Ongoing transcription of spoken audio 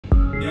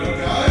Yo,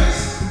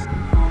 guys.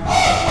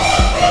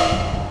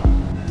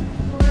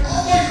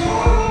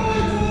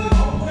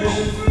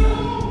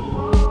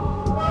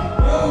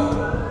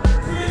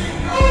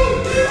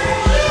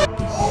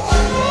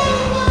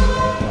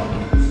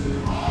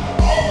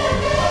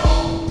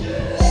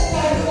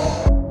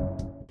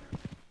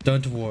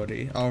 Don't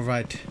worry. All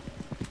right.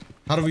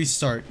 How do we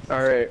start?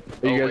 All right.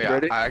 Are you guys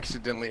ready? I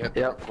accidentally hit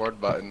the record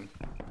button.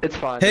 It's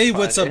fine. Hey, it's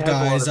what's fine. up,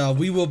 guys?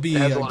 We will be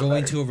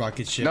going better. to a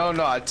rocket ship. No,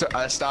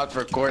 I stopped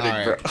recording,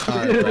 bro. All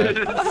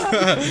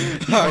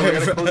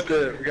right,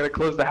 We gotta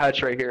close the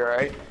hatch right here. All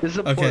right. This is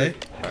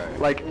important. Alright.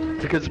 Like,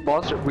 because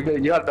monster,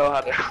 you gotta know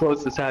how to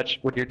close this hatch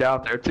when you're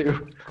down there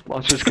too.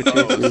 Monsters can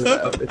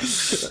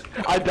chase you.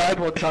 I died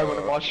one time when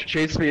a monster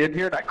chased me in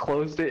here, and I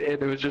closed it,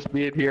 and it was just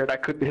me in here, and I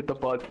couldn't hit the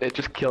button. It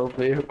just killed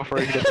me before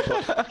I hit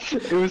the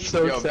button. It was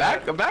so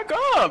sad. Back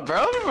up,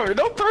 bro.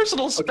 No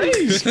personal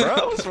space, bro.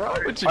 What's wrong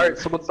with you? All right,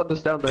 someone send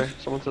this down there.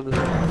 Someone send this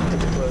down.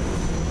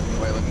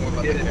 Wait, let me move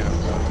about the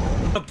camera.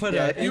 I'll put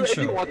If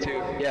intro. you want to,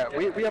 yeah,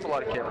 we have a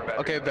lot of camera back.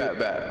 Okay,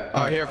 bet.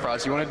 Oh, here,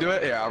 Frost. You want to do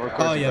it? Yeah, I'll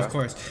record. Oh you, yeah, bro. of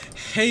course.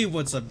 Hey,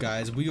 what's up,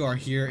 guys? We are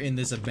here in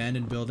this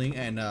abandoned building,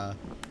 and that's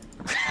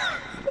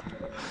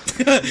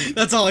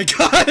all I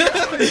got.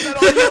 Is that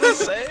all you have to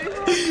say?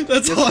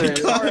 That's all I got.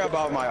 Sorry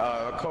about my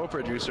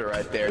co-producer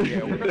right there.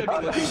 Yeah, we're gonna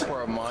be looking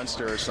for a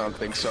monster or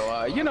something.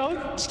 So you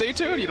know, stay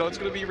tuned. You know, it's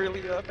gonna be really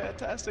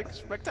fantastic,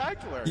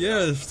 spectacular.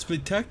 Yeah,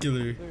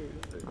 spectacular.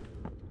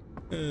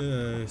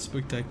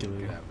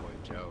 Spectacular. That boy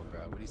Joe,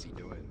 bro. What is he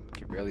doing?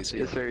 Can barely see.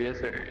 Yes, sir. Yes,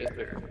 sir. Yes,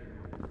 sir.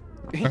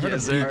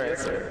 Yes, sir. Alright,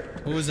 sir.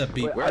 What was that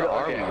beat? Where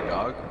are we,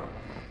 dog?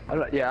 I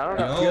don't know. Yo, You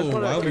guys why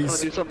wanna we do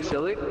something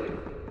silly?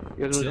 You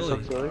guys wanna do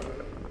something silly?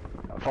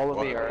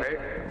 Follow me, alright?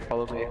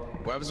 Follow me.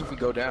 What happens if we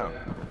go down?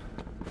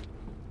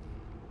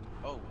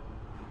 Oh.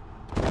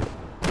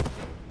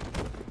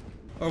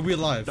 Are we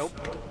alive? Nope.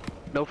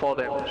 No fall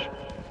damage.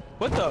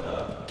 What the?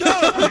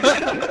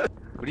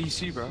 What do you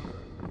see, bro?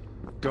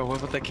 Go,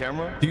 what with the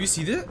camera? Do you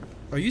see that?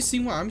 Are you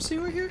seeing what I'm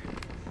seeing right here?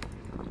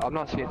 I'm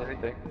not seeing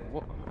anything.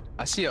 What?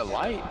 I see a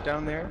light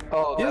down there.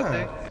 Oh, Yeah.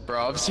 that thing?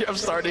 Bro, I'm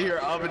starting to hear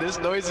ominous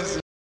noises.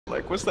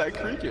 Like, what's that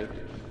creaking?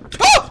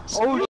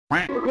 Oh,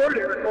 record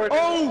it, record it.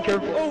 Oh!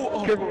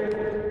 Careful,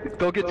 careful.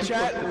 Don't get too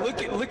Chat,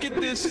 close. look at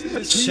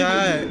this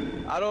Chat.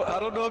 demon. I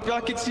don't know if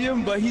y'all can see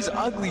him, but he's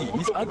ugly.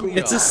 He's ugly.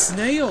 It's y'all. a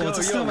snail. It's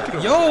a snail. look at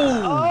him. Yo!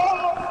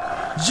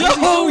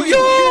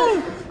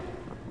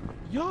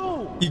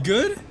 Yo! You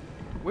good?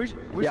 Where's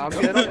Yeah, I'm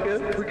he good, going? I'm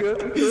good. We're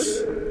good, we're good.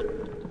 It's a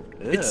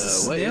What is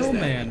snail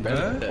that? man,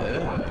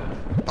 bruh.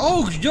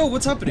 Oh, yo,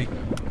 what's happening?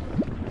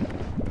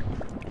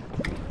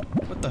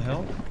 What the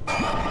hell?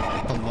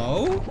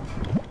 Hello?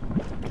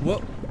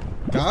 What?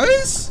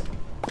 Guys?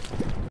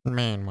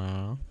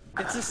 Meanwhile.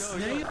 It's a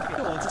snail.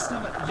 It's a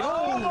snail.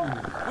 Yo!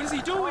 What is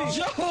he doing?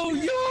 Yo!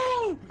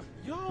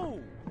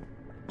 Yo!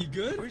 You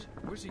good?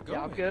 Where's he going?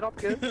 Yeah, I'm good, I'm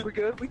good. We're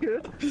good, we're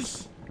good.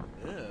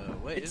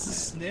 What It's is a that?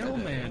 snail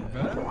man,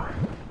 bro.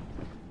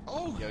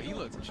 Oh, Yo, he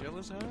looks chill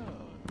as hell.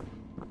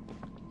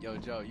 Yo,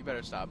 Joe, you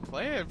better stop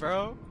playing,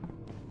 bro.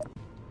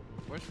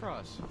 Where's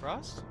Frost?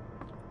 Frost?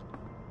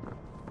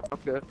 I'm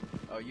good.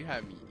 Oh, you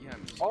had me.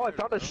 Oh, I scared,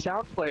 found bro. a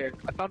sound player.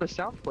 I found a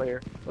sound player.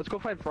 Let's go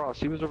find Frost.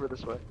 He was over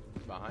this way.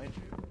 He's behind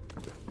you.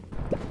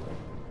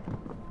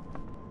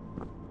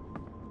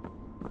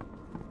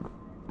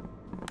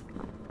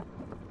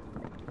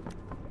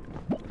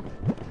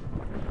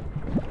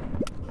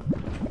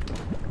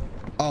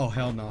 Oh,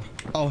 hell no.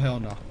 Oh, hell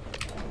no.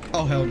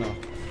 Oh, hell no.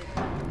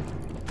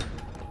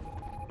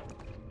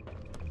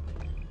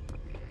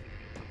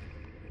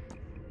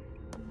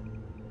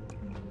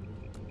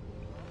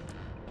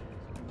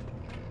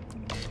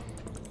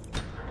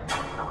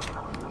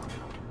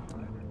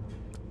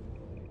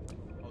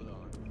 Hold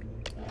on.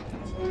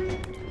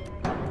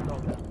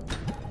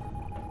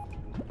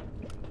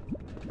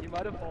 You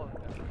might have fallen.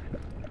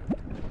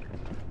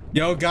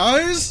 Yo,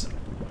 guys?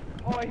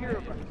 Oh, I hear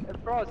him. It's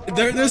Frost.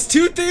 There's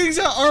two things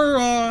that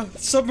are,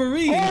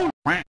 submarine.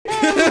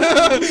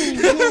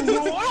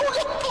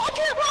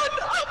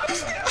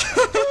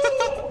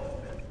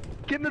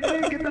 Get in the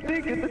thing, get in the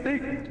thing, get in the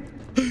thing.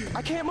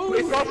 I can't move.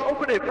 Wait, Frost,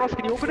 open it. Frost,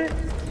 can you open it?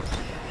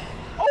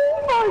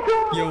 Oh my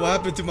god. Yo, what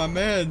happened to my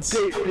mans?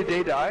 Did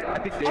they die? I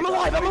think they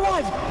died. I'm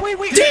alive. Wait.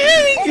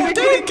 Dang! Oh my Get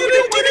God. in!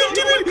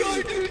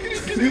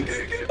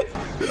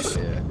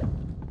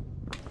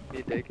 Me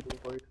and Dave can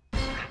avoid.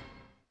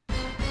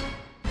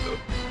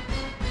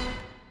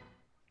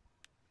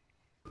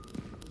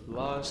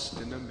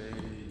 Lost in a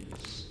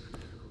maze.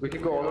 We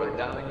can go all the way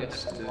down and get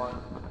to one.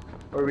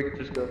 Or we can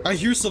just go. I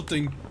hear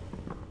something.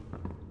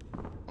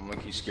 I'm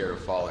like he's scared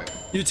of falling.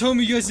 You telling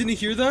me you guys didn't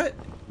hear that?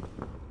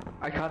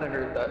 I kinda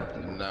heard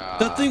that. Nah.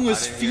 That thing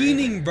was I didn't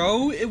hear fiending,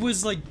 bro. It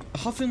was like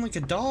huffing like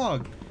a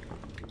dog.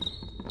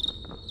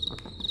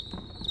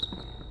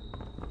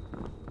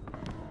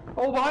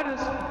 Oh, behind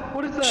us!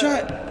 What is that?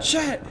 Chat. What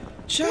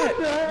the heck?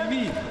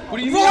 What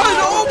do you Run! mean?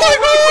 Oh my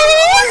god!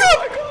 Oh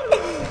my god!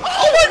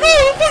 Oh my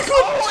god!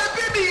 Oh, it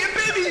bit me!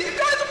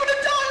 Guys, I'm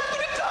gonna die!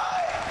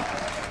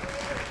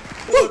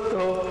 What the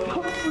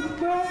fuck was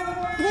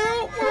that?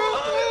 What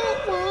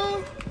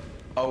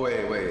Oh wait,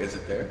 is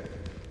it there?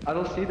 I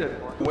don't see that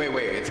anymore. Wait,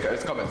 it's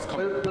coming.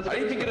 I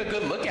didn't even get a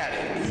good look at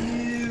it.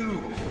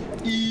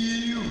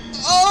 Ew.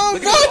 Oh,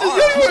 God!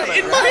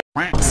 You're in my...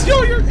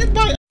 Yo, you're in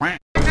my...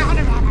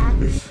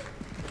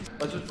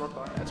 Let's just run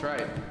by. That's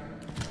right.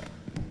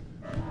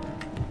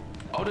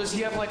 Oh, does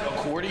he have like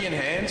accordion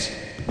hands?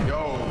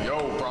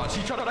 Yo, bro,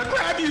 he trying to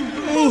grab you.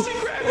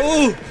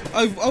 Oh,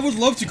 I would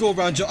love to go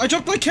around you. I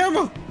dropped my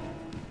camera.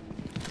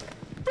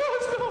 Bro,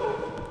 let's go.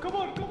 Come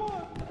on.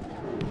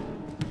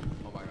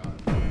 Oh my god.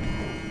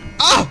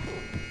 Ah!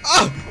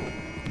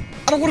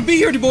 I don't want to be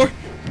here anymore.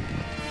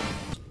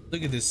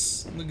 Look at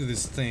this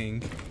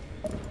thing.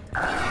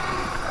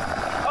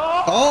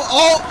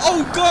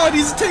 Oh God,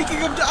 he's taking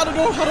him. I don't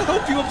know how to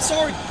help you. I'm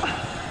sorry.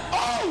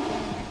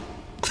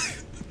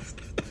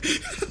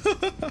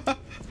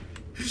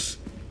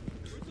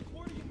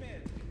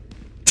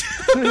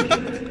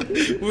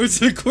 Where's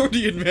the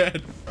accordion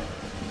man?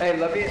 Hey, I'm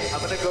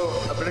gonna go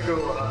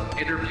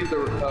interview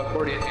the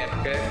accordion man,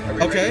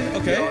 okay?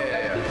 Okay.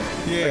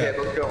 Okay,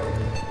 let's go.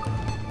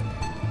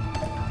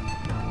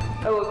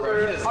 Hello,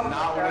 sir. He does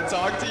not want to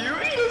talk to you.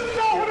 He does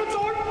not want to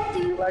talk to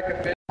you. Like a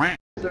bitch,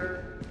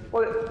 sir.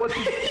 What's the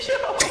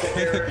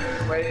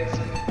ways?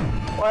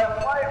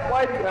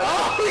 Why do you have...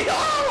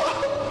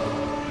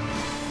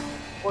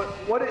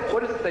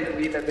 What is the thing you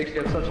need that makes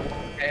you have such long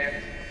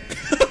hands?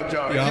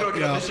 Joe, you don't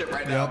get on this ship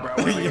right now, bro.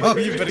 Yo,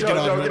 you better get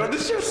on get on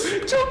this ship.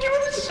 Joe, get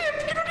on this ship.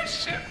 Get on this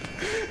ship.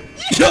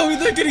 Yo,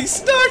 they're getting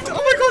stuck. Oh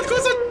my God,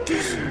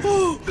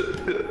 oh.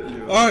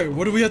 All right,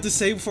 what do we have to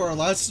say for our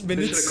last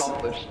minutes?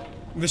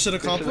 Mission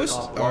accomplished.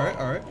 All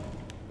right.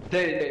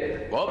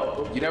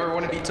 Well, you never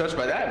want to be touched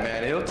by that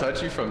man. He'll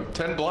touch you from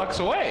 10 blocks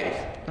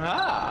away.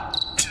 Ah.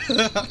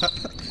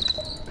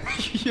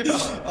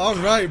 Yeah. All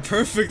right,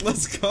 perfect.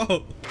 Let's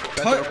go.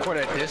 Better record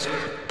a disc.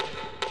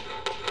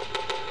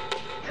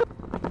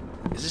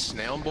 Is this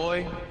Snail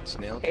Boy?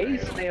 Hey,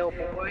 Snail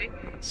Boy.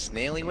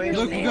 Snaily way?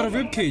 Look, we got a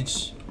rib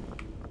cage.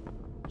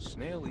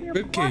 Snaily.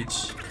 Rib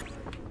cage.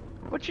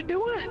 What you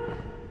doing?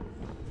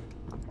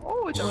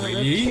 Oh, it's a Yeet.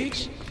 rib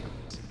cage.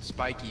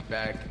 Spiky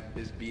back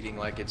is beating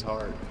like it's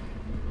hard.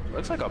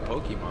 Looks like a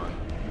Pokemon.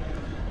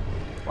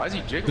 Why is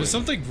he jiggling? There's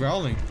something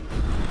growling.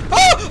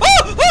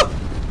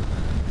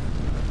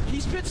 He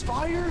spits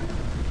fire?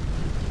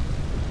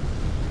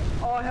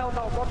 Oh, hell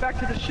no. Run back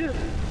to the ship.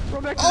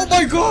 Run back to Oh the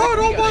my ship. God!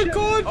 Oh my Ship.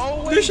 God!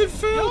 Oh, wait. Mission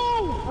failed.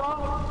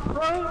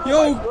 Run.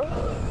 Yo,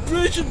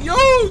 Mission. Yo,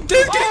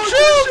 they're getting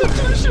shot.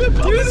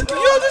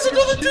 There's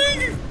another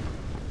thing.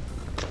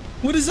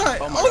 What is that?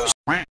 Oh,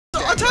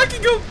 they're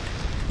attacking him.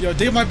 Yo,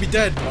 they might be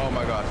dead. Oh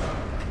my god.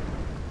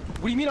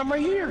 What do you mean I'm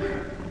right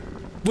here?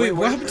 Wait,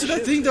 what happened to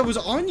that thing that was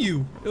on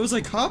you? It was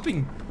like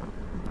hopping.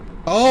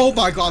 Oh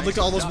my God! Look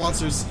at all those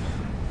monsters.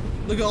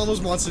 Look at all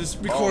those monsters.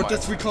 Record.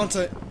 That's free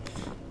content.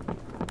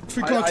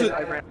 Free content.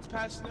 I ran.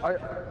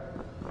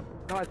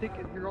 No, I think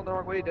you're going the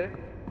wrong way, Dave.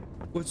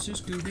 What's your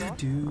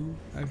Scooby-Doo?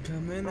 I'm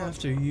coming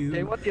after you.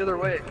 They went the other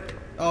way.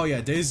 Oh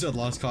yeah, Dave's a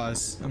lost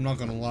cause. I'm not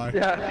gonna lie.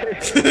 Yeah,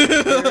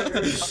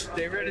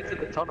 they ran into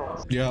the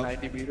tunnels. Yeah.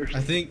 90 meters.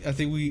 I think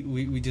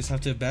we just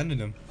have to abandon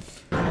him.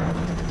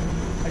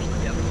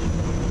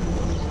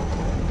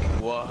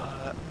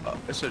 What?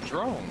 It's a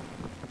drone.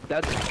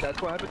 That's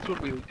what happens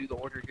when we do the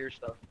order here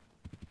stuff.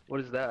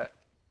 What is that?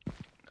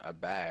 A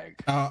bag.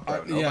 Yeah,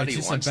 Nobody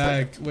just a wants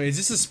bag. that. Wait, is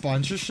this a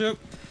sponsorship?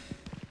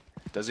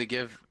 Does it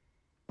give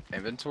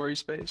inventory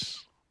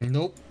space?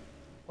 Nope.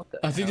 What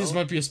the I think this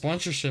hell? might be a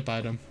sponsorship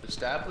item. New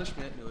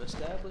establishment.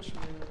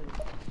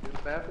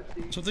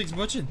 Something's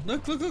munching.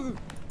 Look.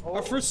 Oh.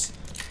 Our first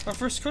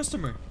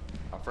customer.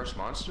 Our first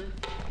monster?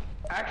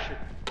 Action.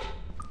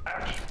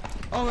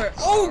 Alright.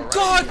 Oh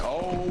God!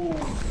 Oh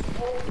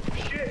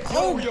Shit.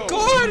 Oh yo,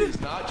 God! He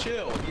is not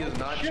chill.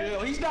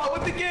 He's not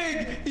with the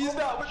gang. He's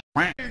not with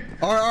the gang.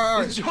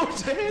 Alright. Is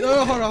Joe's in?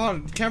 No, hold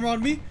on. Camera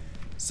on me.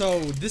 So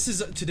this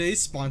is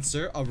today's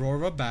sponsor,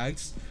 Aurora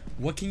Bags.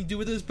 What can you do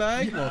with this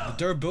bag? Yeah. Well, the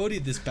durability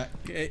of this bag.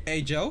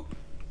 Hey, Joe.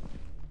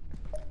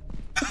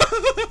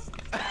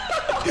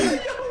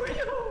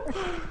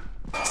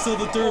 So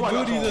the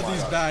durability of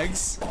these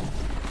bags.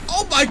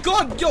 Oh my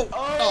God, yo!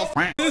 Oh,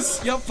 f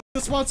this. Yep, f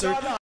the sponsor.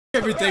 No.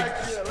 Everything.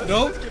 Yeah,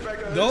 Nope. let's get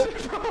back on Nope.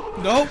 this, bro.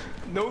 Nope.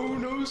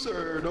 No,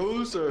 sir.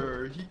 No,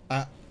 sir.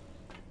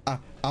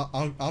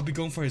 I'll be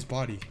going for his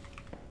body.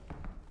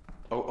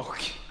 Oh,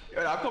 okay.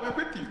 I'm coming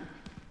with you.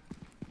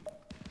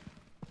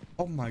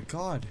 Oh my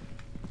God.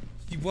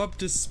 He whooped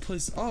this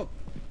place up.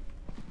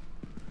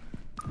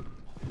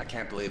 I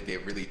can't believe they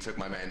really took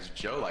my man's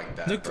Joe like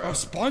that. Look, bro. our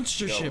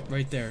sponsorship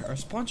right there. Our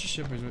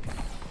sponsorship is.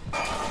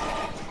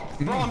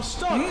 Bro, I'm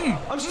stuck.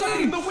 I'm stuck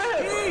in the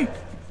web.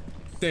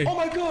 Day. Oh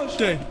my gosh.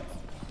 Day.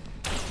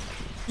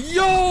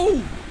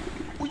 Yo!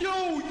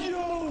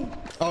 Yo.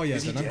 Oh yeah,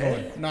 Is he then I'm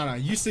dead? going. Nah,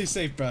 you stay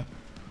safe, bruh.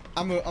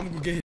 I'm gonna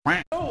get hit.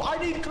 No, I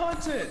need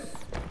content.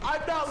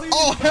 I'm not leaving.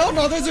 Oh hell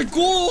no, there's a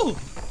ghoul!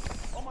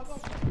 Oh my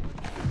god.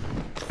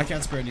 I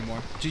can't spray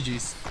anymore.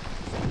 GG's.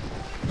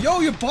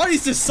 Yo, your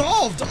body's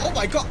dissolved! Oh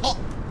my God! Oh.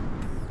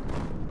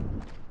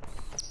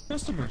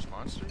 Customer.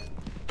 Monster.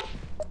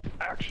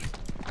 Action.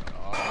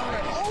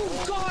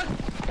 Oh god!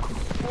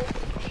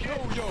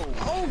 Yo.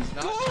 Oh He's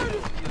not god!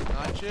 chill. He is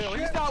not chill.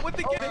 He's not with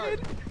the kid.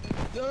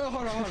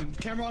 Hold on.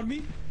 Camera on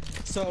me.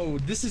 So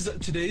this is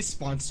today's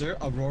sponsor,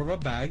 Aurora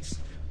Bags.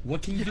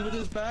 What can you do with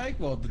this bag?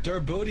 Well, the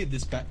durability of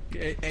this bag.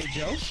 Hey,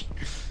 Joe.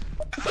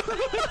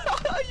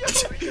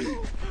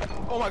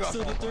 Oh my god.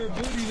 So the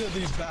durability of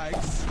these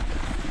bags.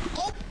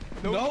 Oh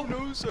no!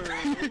 Losers.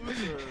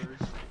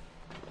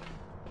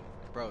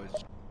 Bro,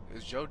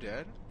 is Joe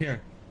dead?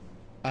 Here.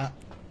 I'll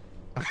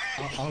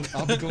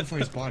be going for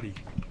his body.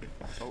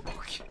 Oh,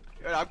 okay.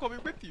 I'm coming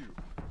with you.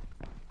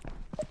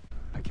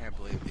 I can't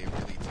believe they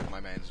really took my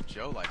man's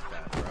Joe like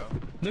that, bro.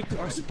 Look,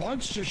 our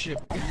sponsorship.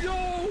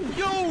 Yo!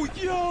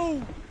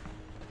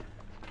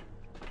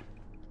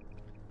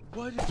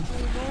 What is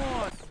going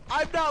on?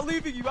 I'm not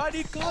leaving you. I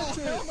need content.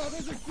 Oh, hell no,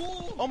 there's a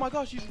goal. Oh my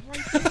gosh, he's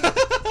right there.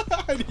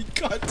 I need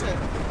content.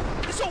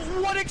 So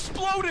what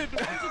exploded?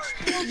 There's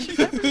explosions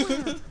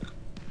everywhere.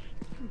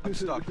 I'm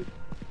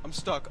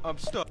stuck.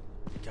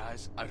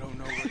 Guys, I don't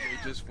know where they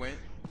just went.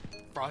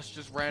 Frost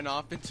just ran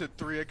off into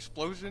 3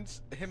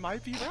 explosions. It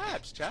might be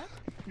labs, chat.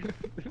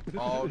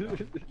 Oh, no.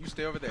 You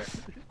stay over there.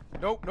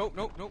 Nope.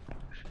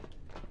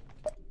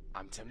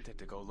 I'm tempted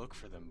to go look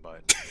for them,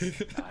 but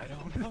I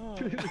don't know.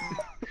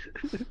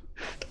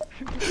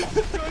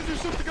 Guys,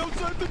 there's something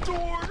outside the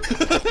door.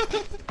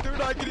 They're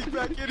not getting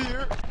back in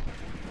here.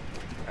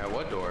 At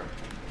what door?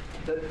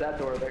 That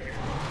door there.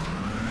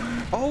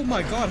 Oh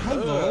my god,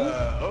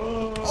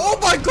 hello. Oh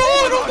my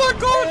god, oh my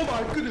god. Oh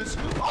my goodness.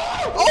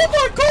 Oh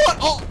my god.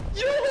 Oh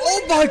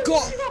my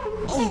god.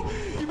 Oh.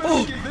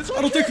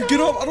 I don't think I can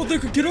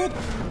get up.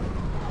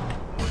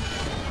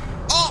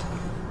 Oh.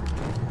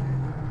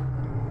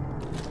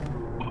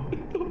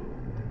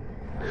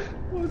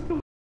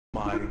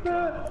 My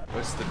god.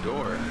 What's the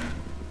door?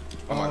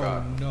 Oh my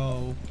god.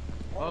 No.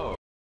 Oh.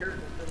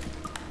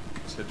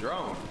 It's a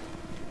drone.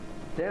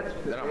 Dance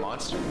Is that a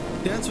monster?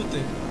 Dance with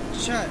it.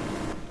 Chat.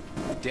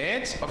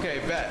 Dance? Okay,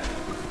 bet.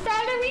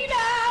 Ballerina!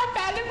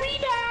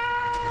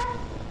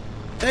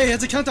 Hey,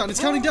 it's a countdown. It's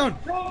counting down.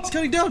 Oh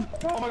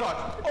my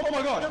god.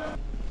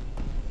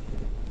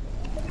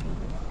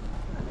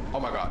 Oh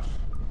my gosh.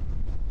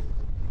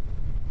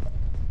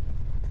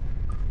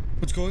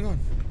 What's going on?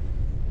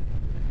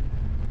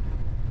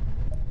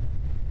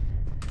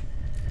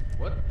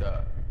 What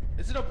the?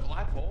 Is it a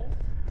black hole?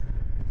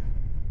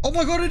 Oh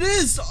my god, it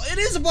is! It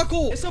is a black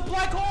hole! It's a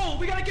black hole!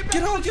 We gotta get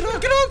back! Get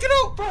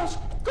out! Frost,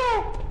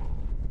 go!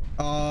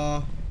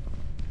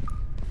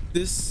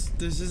 This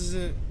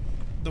isn't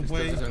the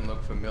way. This doesn't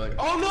look familiar.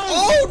 Oh no!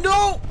 Oh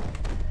no!